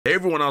Hey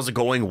everyone, how's it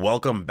going?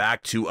 Welcome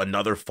back to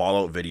another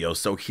Fallout video.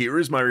 So here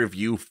is my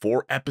review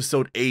for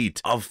episode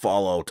 8 of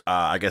Fallout,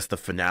 I guess the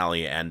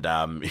finale, and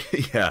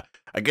yeah,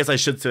 I guess I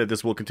should say that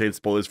this will contain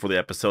spoilers for the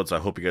episode, so I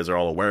hope you guys are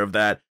all aware of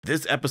that.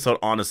 This episode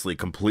honestly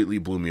completely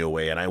blew me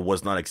away, and I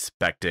was not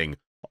expecting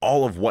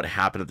all of what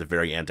happened at the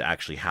very end to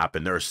actually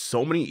happen. There are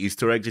so many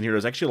Easter eggs in here.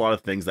 There's actually a lot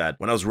of things that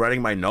when I was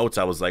writing my notes,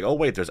 I was like, oh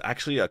wait, there's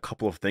actually a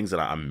couple of things that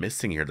I'm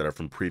missing here that are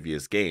from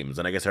previous games.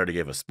 And I guess I already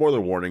gave a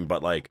spoiler warning,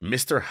 but like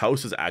Mr.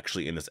 House is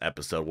actually in this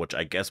episode, which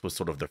I guess was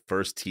sort of the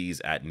first tease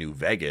at New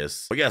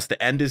Vegas. But yes,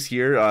 the end is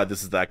here.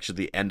 This is actually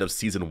the end of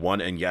season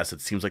 1. And yes,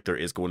 it seems like there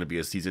is going to be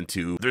a season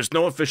 2. There's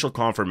no official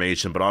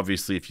confirmation, but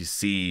obviously if you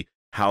see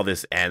how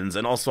this ends,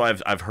 and also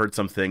I've heard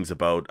some things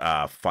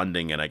about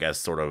funding and I guess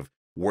sort of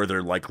where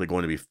they're likely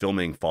going to be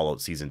filming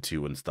Fallout Season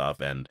 2 and stuff,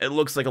 and it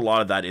looks like a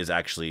lot of that is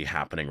actually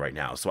happening right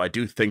now. So I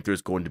do think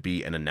there's going to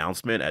be an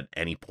announcement at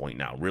any point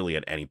now. Really,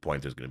 at any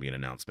point, there's going to be an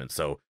announcement.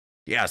 So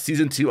yeah,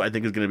 Season 2, I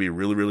think, is going to be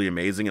really, really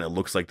amazing, and it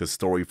looks like the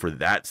story for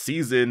that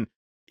season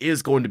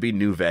is going to be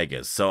New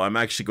Vegas. So I'm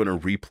actually going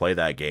to replay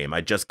that game.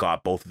 I just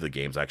got both of the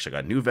games. I actually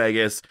got New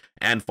Vegas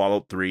and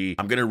Fallout 3.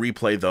 I'm going to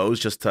replay those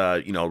just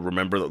to, you know,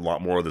 remember a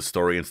lot more of the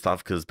story and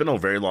stuff, because it's been a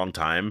very long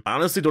time. I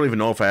honestly don't even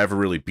know if I ever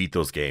really beat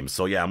those games.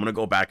 So yeah, I'm going to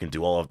go back and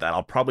do all of that.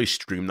 I'll probably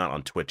stream that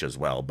on Twitch as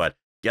well. But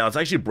yeah, let's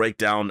actually break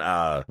down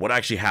what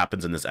actually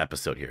happens in this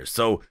episode here.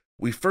 So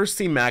we first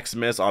see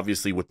Maximus,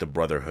 obviously, with the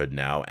Brotherhood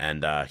now,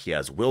 and he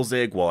has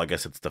Wilzig. Well, I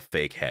guess it's the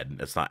fake head.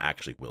 It's not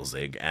actually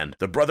Wilzig. And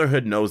the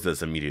Brotherhood knows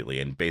this immediately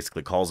and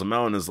basically calls him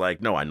out and is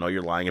like, no, I know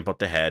you're lying about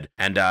the head.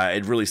 And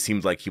it really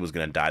seems like he was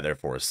going to die there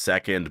for a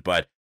second,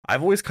 but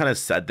I've always kind of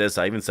said this.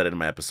 I even said it in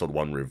my episode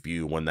 1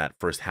 review when that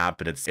first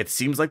happened. It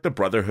seems like the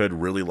Brotherhood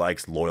really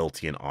likes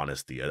loyalty and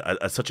honesty.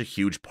 Such a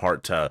huge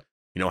part to,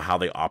 you know, how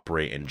they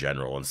operate in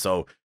general. And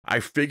so I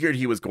figured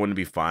he was going to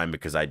be fine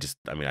because I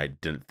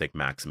didn't think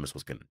Maximus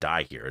was going to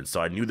die here. And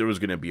so I knew there was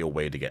going to be a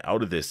way to get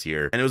out of this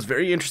here. And it was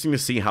very interesting to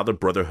see how the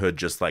Brotherhood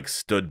just like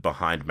stood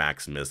behind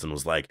Maximus and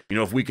was like, you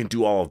know, if we can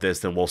do all of this,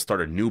 then we'll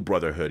start a new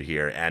Brotherhood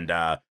here. And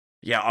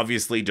yeah,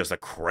 obviously just a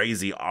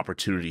crazy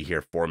opportunity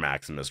here for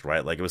Maximus,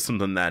 right? Like it was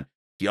something that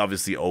he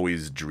obviously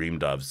always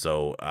dreamed of.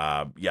 So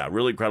yeah,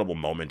 really incredible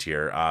moment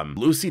here.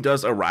 Lucy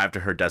does arrive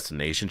to her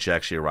destination. She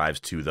actually arrives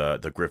to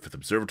the Griffith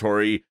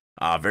Observatory.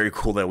 Very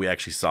cool that we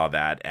actually saw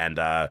that. And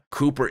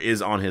Cooper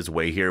is on his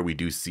way here. We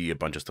do see a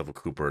bunch of stuff with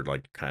Cooper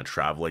like kind of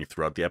traveling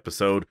throughout the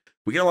episode.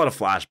 We get a lot of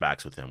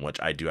flashbacks with him, which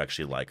I do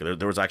actually like.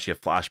 There was actually a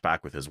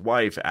flashback with his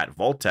wife at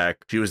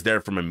Vault-Tec. She was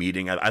there from a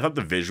meeting. I thought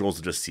the visuals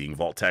of just seeing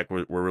Vault-Tec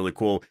were really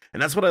cool.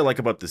 And that's what I like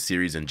about the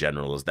series in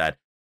general, is that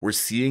we're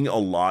seeing a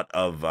lot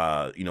of,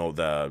 you know,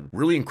 the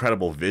really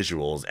incredible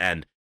visuals,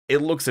 and it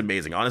looks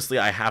amazing. Honestly,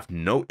 I have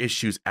no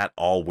issues at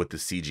all with the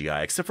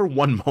CGI, except for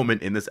one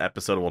moment in this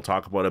episode, and we'll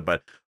talk about it.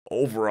 But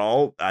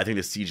overall, I think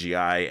the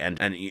CGI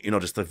and you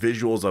know, just the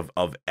visuals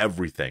of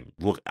everything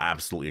look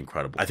absolutely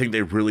incredible. I think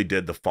they really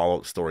did the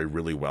Fallout story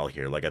really well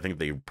here. Like, I think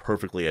they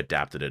perfectly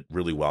adapted it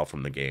really well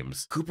from the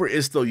games. Cooper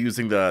is still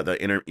using the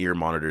inner ear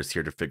monitors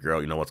here to figure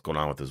out, you know, what's going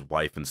on with his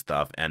wife and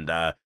stuff. And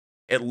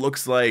it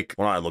looks like,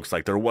 well, not it looks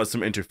like, there was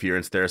some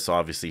interference there, so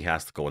obviously he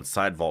has to go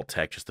inside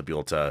Vault-Tec just to be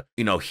able to,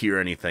 you know, hear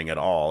anything at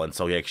all, and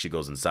so he actually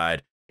goes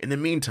inside. In the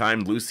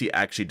meantime, Lucy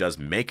actually does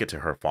make it to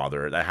her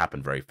father. That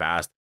happened very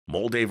fast.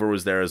 Moldaver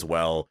was there as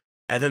well.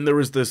 And then there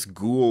was this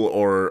ghoul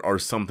or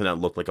something that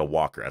looked like a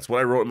walker. That's what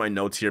I wrote in my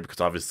notes here,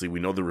 because obviously we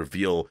know the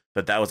reveal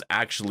that was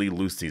actually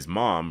Lucy's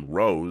mom,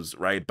 Rose,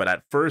 right? But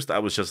at first I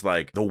was just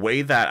like, the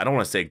way that, I don't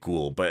want to say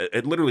ghoul, but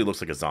it literally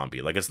looks like a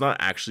zombie. Like, it's not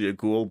actually a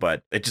ghoul,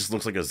 but it just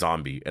looks like a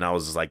zombie. And I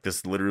was just like,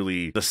 this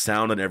literally, the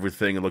sound and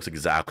everything, it looks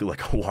exactly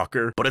like a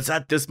walker. But it's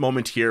at this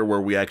moment here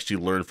where we actually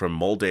learn from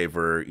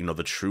Moldaver, you know,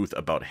 the truth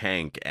about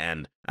Hank.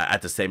 And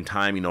at the same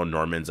time, you know,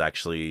 Norman's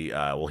actually,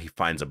 well, he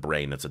finds a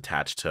brain that's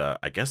attached to,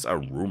 I guess, a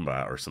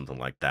Roomba or something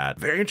like that.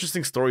 Very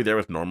interesting story there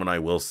with Norman, I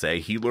will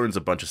say. He learns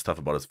a bunch of stuff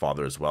about his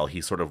father as well.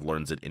 He sort of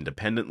learns it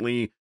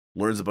independently,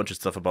 learns a bunch of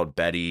stuff about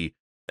Betty,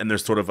 and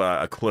there's sort of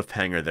a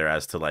cliffhanger there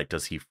as to, like,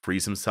 does he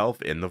freeze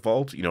himself in the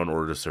vault, you know, in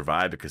order to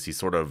survive? Because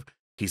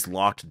he's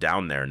locked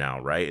down there now,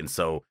 right? And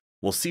so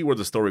we'll see where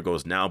the story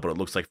goes now, but it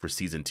looks like for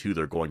season 2,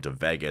 they're going to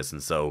Vegas.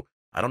 And so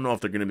I don't know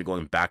if they're going to be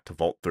going back to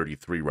Vault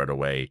 33 right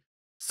away.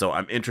 So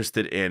I'm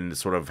interested in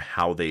sort of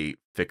how they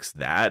fix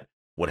that,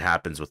 what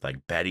happens with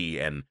like Betty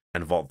and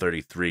Vault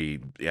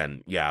 33.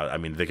 And yeah, I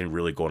mean, they can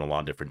really go in a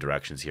lot of different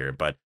directions here,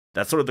 but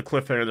that's sort of the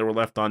cliffhanger that we're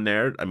left on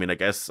there. I mean, I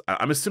guess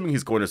I'm assuming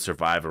he's going to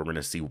survive, and we're going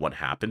to see what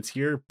happens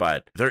here.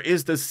 But there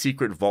is this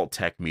secret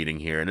Vault-Tec meeting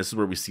here, and this is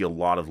where we see a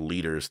lot of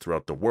leaders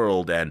throughout the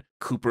world. And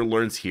Cooper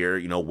learns here,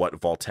 you know, what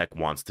Vault-Tec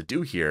wants to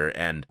do here.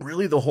 And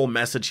really the whole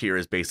message here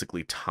is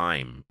basically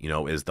time, you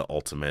know, is the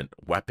ultimate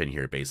weapon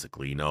here,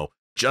 basically, you know,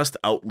 just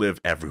outlive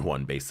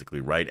everyone,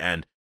 basically, right?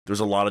 And there's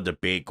a lot of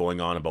debate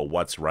going on about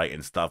what's right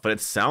and stuff, but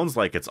it sounds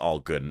like it's all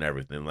good and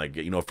everything. Like,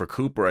 you know, for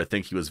Cooper, I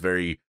think he was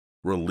very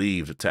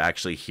relieved to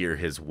actually hear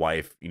his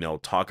wife, you know,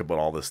 talk about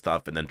all this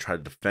stuff and then try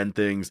to defend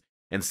things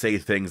and say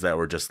things that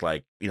were just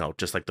like,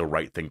 just like the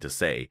right thing to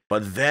say.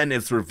 But then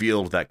it's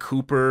revealed that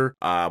Cooper,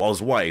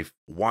 his wife,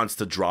 wants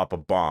to drop a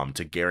bomb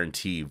to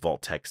guarantee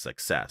Vault-Tec's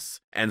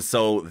success. And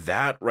so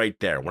that right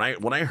there,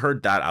 when I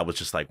heard that, I was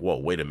just like, whoa,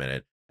 wait a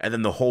minute. And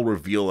then the whole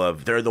reveal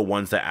of they're the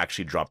ones that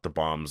actually dropped the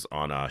bombs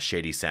on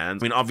Shady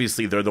Sands. I mean,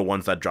 obviously they're the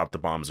ones that dropped the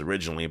bombs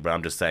originally, but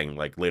I'm just saying,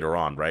 like, later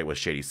on, right, with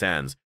Shady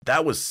Sands.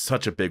 That was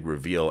such a big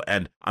reveal.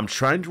 And I'm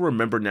trying to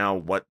remember now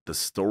what the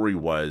story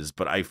was,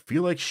 but I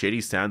feel like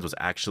Shady Sands was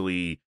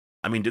actually,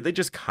 I mean, did they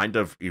just kind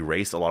of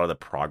erase a lot of the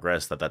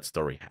progress that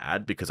story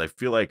had? Because I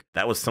feel like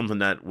that was something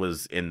that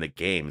was in the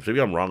games.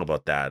 Maybe I'm wrong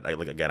about that.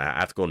 Again, I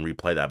have to go and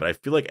replay that, but I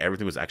feel like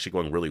everything was actually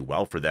going really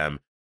well for them.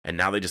 And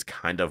now they just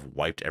kind of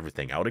wiped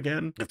everything out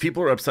again. If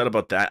people are upset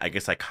about that, I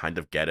guess I kind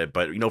of get it.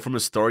 But, from a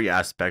story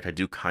aspect, I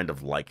do kind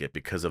of like it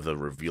because of the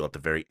reveal at the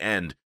very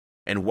end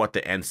and what the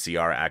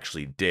NCR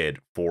actually did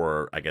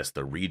for, I guess,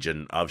 the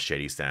region of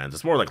Shady Sands.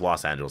 It's more like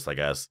Los Angeles, I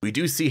guess. We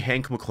do see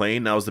Hank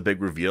McClane. That was the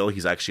big reveal.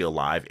 He's actually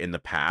alive in the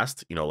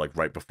past, like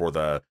right before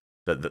the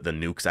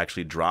nukes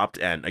actually dropped.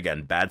 And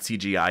again, bad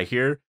CGI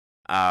here.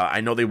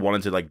 I know they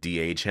wanted to like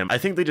de-age him. I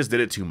think they just did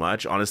it too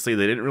much. Honestly,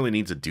 they didn't really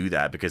need to do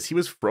that because he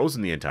was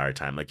frozen the entire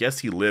time. Like, yes,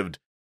 he lived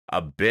a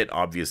bit,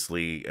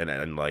 obviously,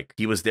 and like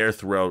he was there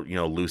throughout,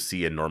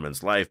 Lucy and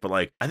Norman's life, but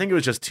like I think it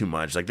was just too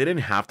much. Like, they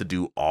didn't have to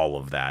do all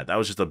of that. That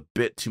was just a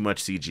bit too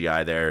much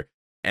CGI there.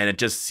 And it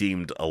just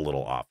seemed a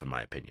little off, in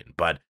my opinion.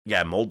 But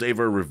yeah,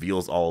 Moldaver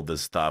reveals all of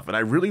this stuff. And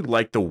I really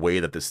like the way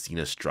that this scene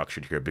is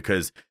structured here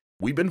because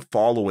we've been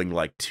following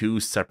like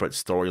two separate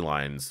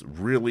storylines.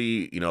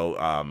 Really,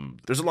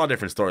 there's a lot of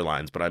different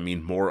storylines, but I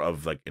mean more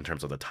of like in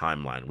terms of the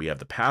timeline. We have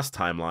the past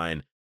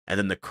timeline and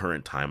then the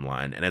current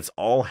timeline, and it's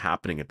all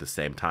happening at the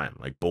same time,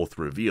 like both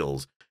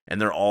reveals,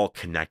 and they're all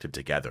connected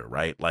together,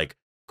 right? Like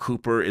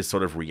Cooper is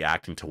sort of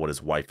reacting to what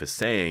his wife is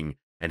saying,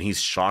 and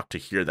he's shocked to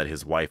hear that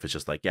his wife is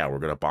just like, yeah, we're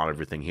going to bomb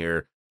everything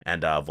here,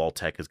 and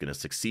Vault-Tec is going to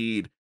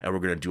succeed, and we're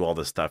going to do all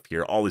this stuff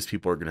here. All these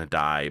people are going to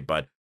die,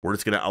 but we're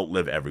just going to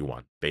outlive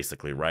everyone,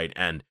 basically, right?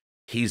 And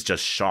he's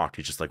just shocked.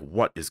 He's just like,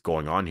 what is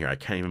going on here? I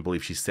can't even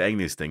believe she's saying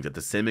these things. At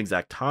the same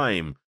exact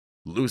time,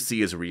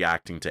 Lucy is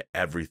reacting to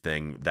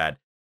everything that,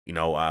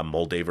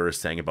 Moldaver is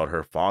saying about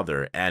her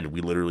father. And we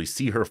literally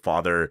see her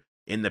father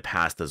in the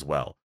past as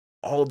well.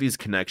 All of these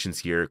connections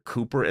here,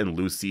 Cooper and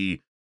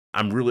Lucy,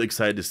 I'm really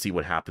excited to see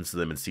what happens to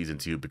them in season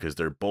 2 because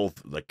they're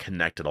both like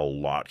connected a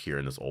lot here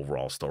in this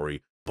overall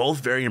story.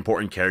 Both very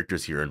important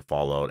characters here in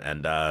Fallout.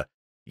 And,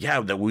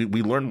 yeah, that we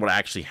learned what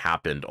actually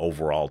happened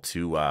overall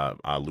to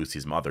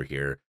Lucy's mother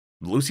here.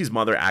 Lucy's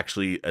mother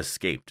actually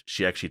escaped.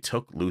 She actually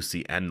took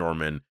Lucy and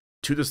Norman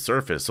to the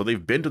surface. So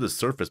they've been to the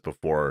surface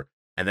before,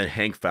 and then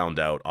Hank found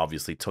out,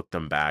 obviously took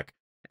them back,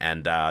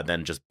 and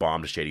then just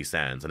bombed Shady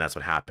Sands, and that's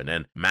what happened.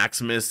 And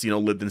Maximus,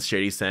 lived in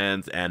Shady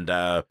Sands, and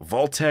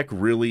Vault-Tec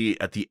really,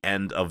 at the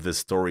end of this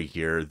story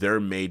here, they're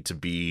made to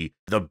be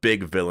the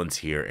big villains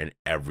here and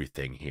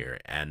everything here.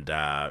 And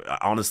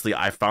honestly,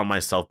 I found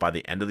myself by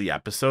the end of the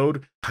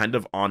episode kind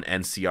of on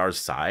NCR's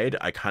side.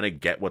 I kind of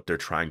get what they're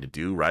trying to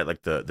do, right?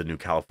 Like the New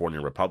California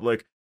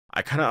Republic.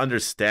 I kind of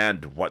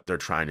understand what they're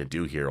trying to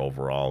do here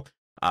overall.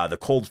 The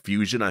cold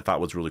fusion I thought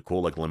was really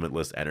cool, like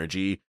limitless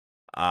energy.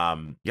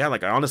 Yeah,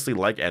 like I honestly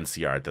like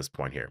NCR at this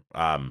point here.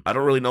 I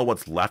don't really know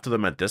what's left of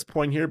them at this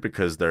point here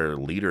because their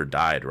leader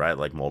died, right?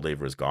 Like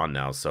Moldaver is gone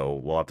now, so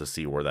we'll have to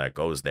see where that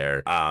goes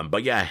there.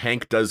 But yeah,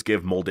 Hank does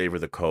give Moldaver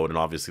the code, and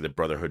obviously the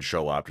Brotherhood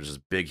show up. There's this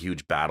big,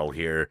 huge battle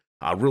here.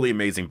 Really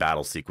amazing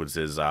battle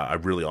sequences. I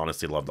really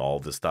honestly loved all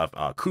of this stuff.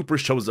 Cooper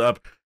shows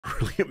up.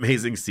 Really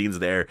amazing scenes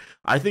there.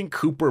 I think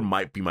Cooper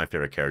might be my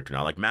favorite character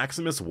now. Like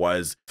Maximus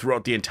was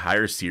throughout the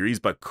entire series,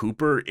 but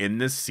Cooper in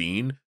this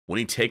scene, when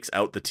he takes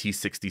out the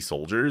T-60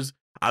 soldiers,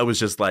 I was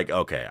just like,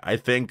 okay, I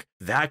think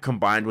that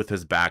combined with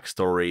his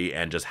backstory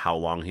and just how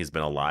long he's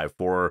been alive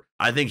for,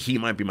 I think he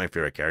might be my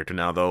favorite character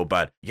now, though.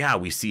 But yeah,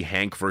 we see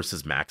Hank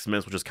versus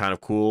Maximus, which is kind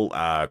of cool.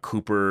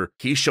 Cooper,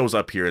 he shows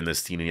up here in this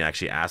scene and he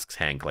actually asks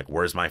Hank, like,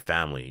 where's my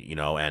family?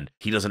 And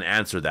he doesn't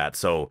answer that.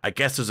 So I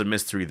guess there's a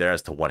mystery there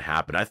as to what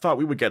happened. I thought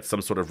we would get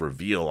some sort of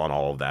reveal on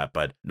all of that,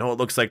 but no, it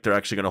looks like they're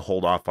actually going to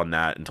hold off on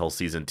that until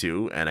season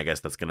 2. And I guess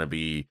that's going to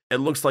be, it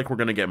looks like we're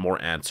going to get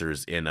more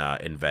answers in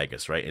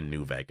Vegas, right? In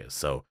New Vegas.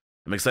 So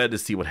I'm excited to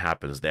see what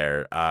happens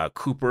there.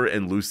 Cooper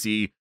and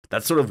Lucy,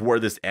 that's sort of where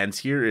this ends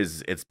here.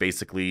 It's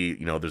basically,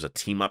 there's a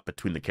team up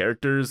between the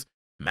characters.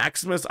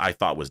 Maximus, I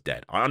thought was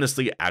dead. I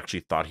honestly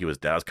actually thought he was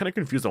dead. I was kind of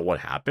confused on what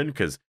happened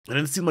because it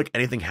didn't seem like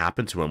anything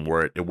happened to him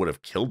where it would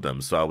have killed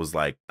them. So I was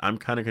like, I'm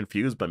kind of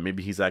confused, but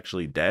maybe he's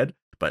actually dead.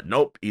 But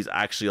nope, he's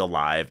actually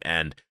alive.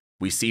 And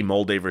we see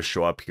Moldaver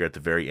show up here at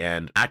the very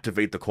end,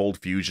 activate the cold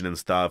fusion and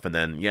stuff, and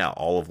then, yeah,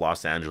 all of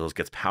Los Angeles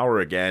gets power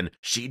again.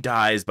 She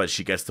dies, but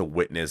she gets to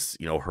witness,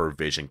 her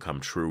vision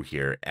come true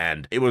here.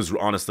 And it was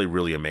honestly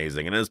really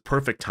amazing. And it was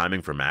perfect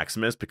timing for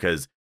Maximus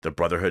because the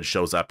Brotherhood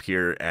shows up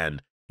here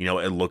and, you know,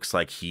 it looks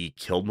like he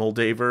killed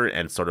Moldaver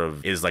and sort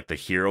of is like the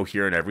hero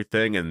here and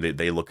everything. And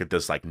they look at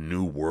this like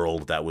new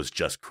world that was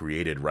just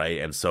created, right?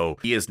 And so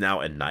he is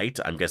now a knight.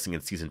 I'm guessing in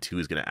season 2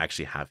 he's going to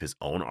actually have his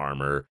own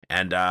armor.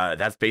 And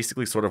that's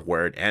basically sort of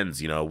where it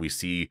ends. You know, we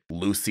see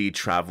Lucy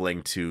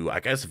traveling to,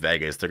 I guess,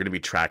 Vegas. They're going to be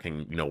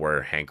tracking, you know,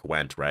 where Hank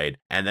went, right?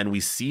 And then we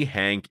see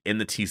Hank in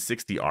the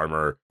T60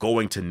 armor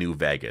going to New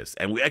Vegas.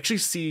 And we actually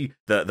see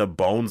the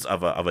bones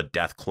of a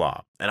death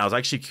claw. And I was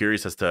actually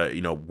curious as to,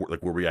 you know,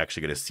 like, were we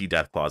actually going to see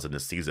death claws in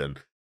this season?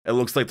 It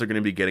looks like they're going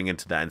to be getting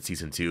into that in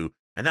season 2.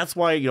 And that's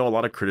why, you know, a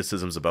lot of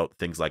criticisms about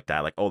things like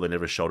that, like, oh, they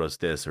never showed us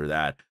this or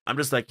that. I'm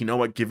just like, you know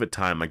what, give it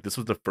time. Like, this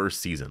was the first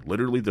season,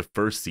 literally the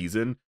first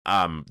season.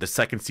 The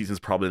second season's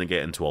probably going to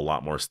get into a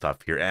lot more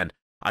stuff here. And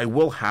I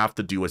will have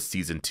to do a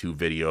season 2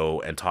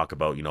 video and talk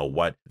about, you know,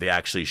 what they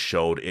actually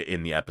showed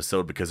in the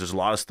episode, because there's a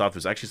lot of stuff.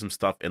 There's actually some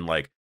stuff in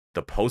like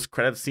the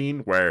post-credit scene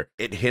where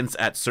it hints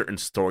at certain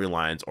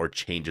storylines or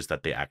changes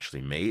that they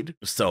actually made.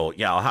 So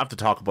yeah, I'll have to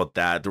talk about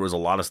that. There was a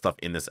lot of stuff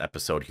in this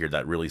episode here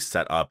that really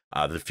set up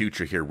the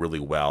future here really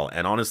well.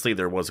 And honestly,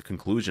 there was a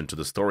conclusion to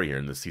the story here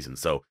in this season.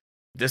 So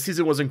this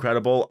season was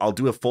incredible. I'll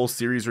do a full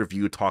series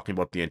review talking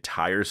about the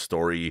entire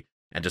story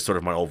and just sort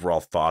of my overall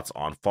thoughts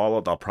on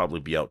Fallout. That'll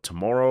probably be out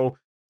tomorrow.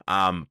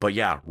 But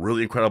yeah,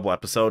 really incredible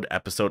episode.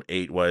 Episode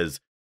 8 was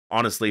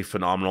honestly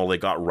phenomenal. They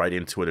got right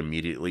into it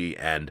immediately,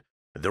 and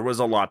there was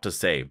a lot to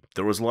say.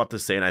 There was a lot to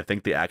say, and I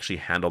think they actually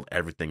handled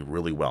everything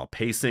really well.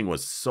 Pacing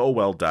was so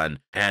well done,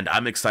 and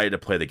I'm excited to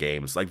play the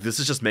games. Like, this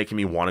is just making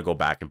me want to go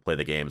back and play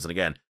the games. And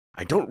again,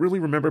 I don't really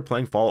remember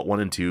playing Fallout 1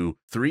 and 2.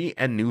 3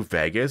 and New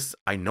Vegas,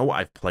 I know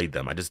I've played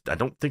them. I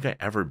don't think I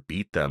ever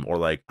beat them, or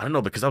like, I don't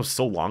know, because that was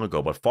so long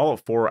ago. But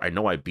Fallout 4, I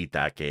know I beat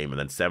that game, and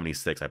then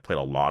 76, I played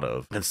a lot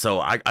of. And so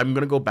I'm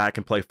going to go back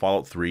and play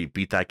Fallout 3,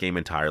 beat that game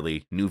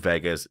entirely. New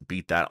Vegas,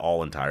 beat that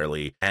all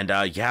entirely. And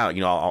yeah, you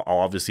know, I'll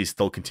obviously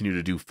still continue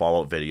to do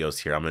Fallout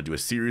videos here. I'm going to do a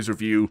series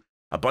review,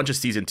 a bunch of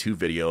season 2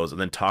 videos,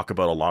 and then talk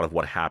about a lot of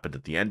what happened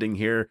at the ending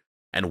here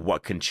and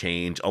what can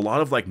change. A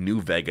lot of like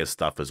New Vegas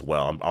stuff as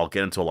well. I'll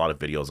get into a lot of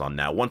videos on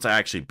that once I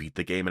actually beat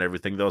the game and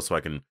everything, though, so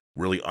I can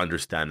really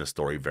understand the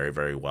story very,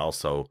 very well.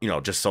 So, you know,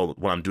 just so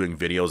when I'm doing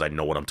videos, I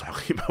know what I'm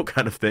talking about,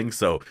 kind of thing.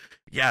 So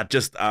yeah,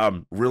 just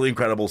really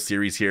incredible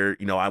series here.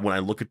 You know, when I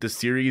look at this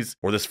series,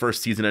 or this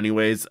first season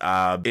anyways,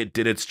 it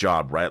did its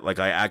job, right? Like,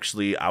 I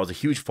was a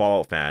huge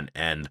Fallout fan,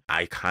 and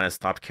I kind of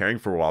stopped caring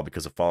for a while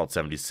because of Fallout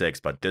 76,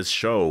 but this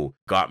show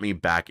got me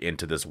back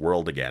into this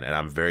world again, and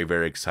I'm very,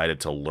 very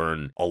excited to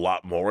learn a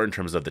lot more in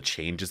terms of the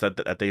changes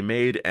that they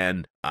made.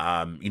 And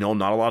you know,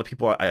 not a lot of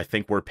people, I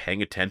think, were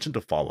paying attention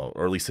to Fallout,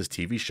 or at least this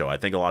TV show. I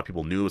think a lot of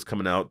people knew it was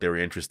coming out. They were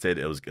interested.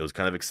 It was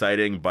kind of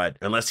exciting, but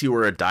unless you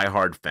were a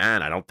diehard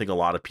fan, I don't think a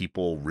lot of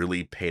people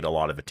really paid a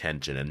lot of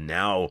attention. And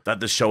now that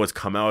the show has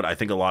come out, I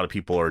think a lot of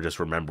people are just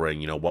remembering,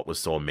 you know, what was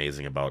so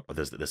amazing about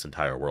this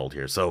entire world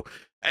here. So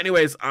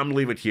anyways, I'm gonna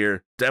leave it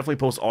here. Definitely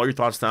post all your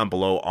thoughts down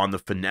below on the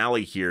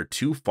finale here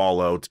to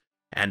Fallout.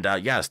 And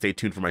yeah, stay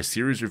tuned for my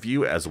series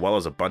review as well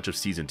as a bunch of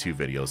season 2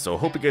 videos. So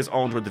hope you guys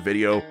all enjoyed the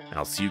video, and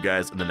I'll see you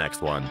guys in the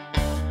next one.